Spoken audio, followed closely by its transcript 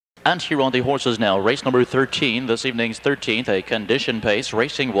And here on the horses now, race number 13, this evening's 13th, a condition pace,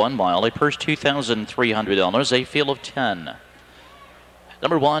 racing 1 mile, a purse $2,300, a field of 10.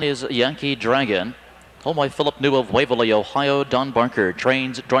 Number 1 is Yankee Dragon. Owned by Philip New of Waverly, Ohio. Don Barker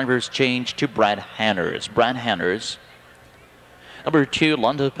trains drivers change to Brad Hanners. Number 2,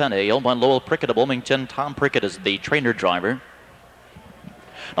 London Penny, owned by Lowell Prickett of Wilmington. Tom Prickett is the trainer driver.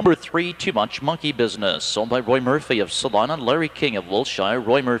 Number 3, Too Much Monkey Business, owned by Roy Murphy of Salina. Larry King of Wilshire.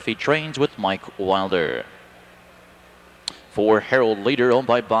 Roy Murphy trains with Mike Wilder. 4, Herald Leader, owned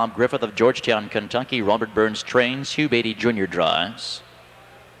by Bob Griffith of Georgetown, Kentucky. Robert Burns trains. Hugh Beatty Jr. drives.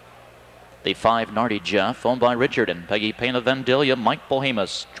 The 5, NARDIE Jeff, owned by Richard and Peggy Payne of Vandalia. Mike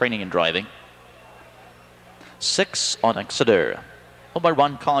Polhamus training and driving. 6, On Exeter, owned by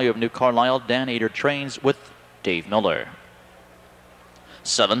Ron Collier of New Carlisle. Dan Ader trains with Dave Miller.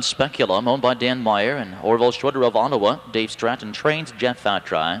 7, Speculum, owned by Dan Meyer and Orville Schroeder of Ottawa. Dave Stratton trains. Jeff Fatt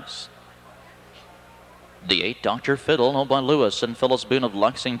drives. The 8, Dr. Fiddle, owned by Lewis and Phyllis Boone of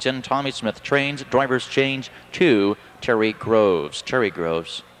Lexington. Tommy Smith trains. Drivers change to Terry Groves.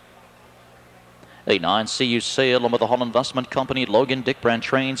 A 9, CU Sail, owned by the Hall Investment Company. Logan Dickbrand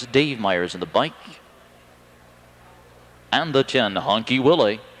trains. Dave Myers in the bike. And the 10, Honky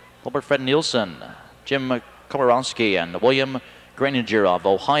Willie, owned by Fred Nielsen, Jim Komorowski, and William Graninger of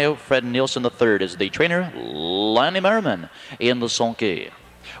Ohio. Fred Nielsen III is the trainer. Lanny Merriman in the sulky.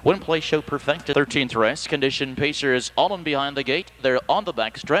 Win play show perfected. 13th race, condition pacers all in behind the gate. They're on the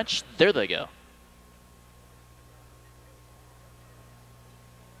back stretch. There they go.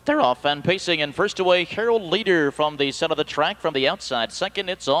 They're off and pacing, and first away, Herald Leader from the center of the track from the outside. Second,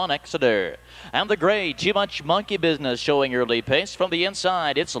 it's On Exeter. And the gray, Too Much Monkey Business showing early pace. From the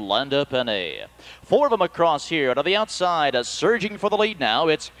inside, it's Landa Penny. 4 of them across here. To the outside, surging for the lead now,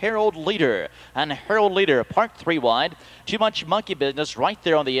 it's Herald Leader. And Herald Leader parked 3 wide. Too Much Monkey Business right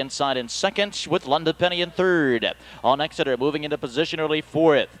there on the inside in second, with Landa Penny in third. On Exeter moving into position early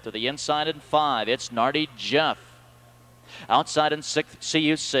 4th. To the inside in 5, it's NARDIE Jeff. Outside in 6th,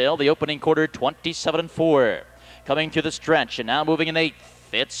 CU Sail, the opening quarter 27-4. Coming to the stretch, and now moving in 8th,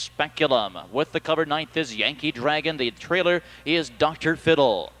 it's Speculum. With the cover 9th is Yankee Dragon. The trailer is Dr.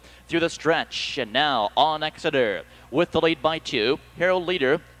 Fiddle. Through the stretch, and now On Exeter with the lead by 2. Herald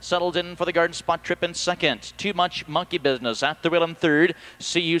Leader settled in for the Garden Spot trip in 2nd. Too Much Monkey Business at the wheel in 3rd.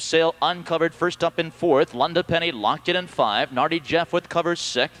 CU Sail uncovered first up in 4th. Landa Penny locked in 5. NARDIE Jeff with cover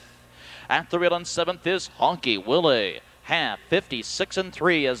 6th. At the wheel in 7th is Honky Willie. Half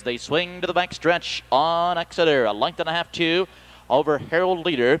 56-3 as they swing to the back stretch. On Exeter, a length and a half 2 over Herald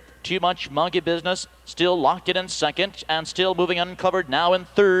Leader. Too Much Monkey Business still locked in 2nd and still moving uncovered now in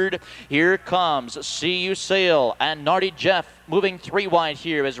 3rd. Here comes CU Sail and NARDIE Jeff moving 3 wide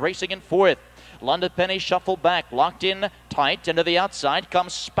here as racing in 4th. Landa Penny shuffled back, locked in tight, and to the outside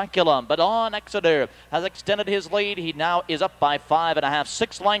comes Speculum. But On Exeter has extended his lead. He now is up by 5.5,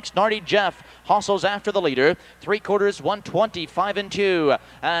 6 lengths. NARDIE Jeff hustles after the leader. 3/4, 125-2.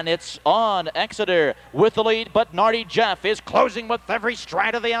 And it's On Exeter with the lead, but NARDIE Jeff is closing with every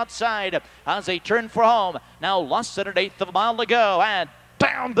stride of the outside as they turn for home. Now less than 1/8 of a mile to go, and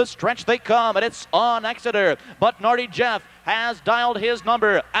down the stretch they come, and it's On Exeter. But NARDIE Jeff has dialed his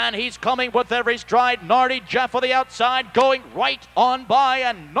number, and he's coming with every stride. NARDIE Jeff on the outside, going right on by,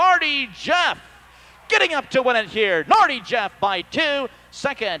 and NARDIE Jeff getting up to win it here. NARDIE Jeff by 2.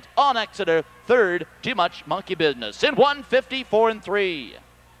 Second, On Exeter. Third, Too Much Monkey Business in 1:54-3.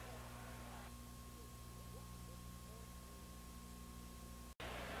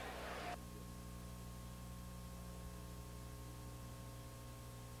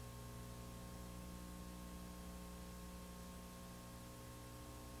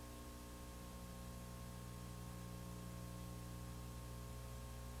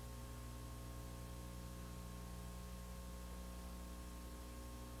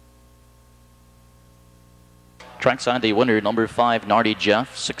 Trackside, the winner, number 5, NARDIE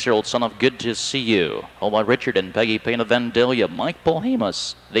Jeff, 6-year-old son of Good to See You. Owned by Richard and Peggy Payne of Vandalia. Mike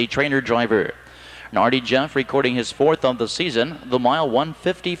Polhamus, the trainer driver. NARDIE Jeff recording his 4th of the season, the mile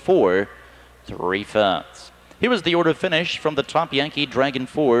 1:54 3/5. Here was the order finish from the top. Yankee Dragon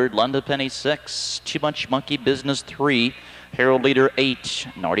 4, Landa Penny 6, Too Much Monkey Business 3, Herald Leader 8,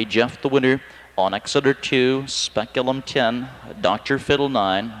 NARDIE Jeff the winner. On Exeter 2, Speculum 10, Dr. Fiddle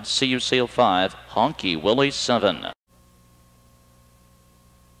 9, CU Sail 5, Honky Willie 7.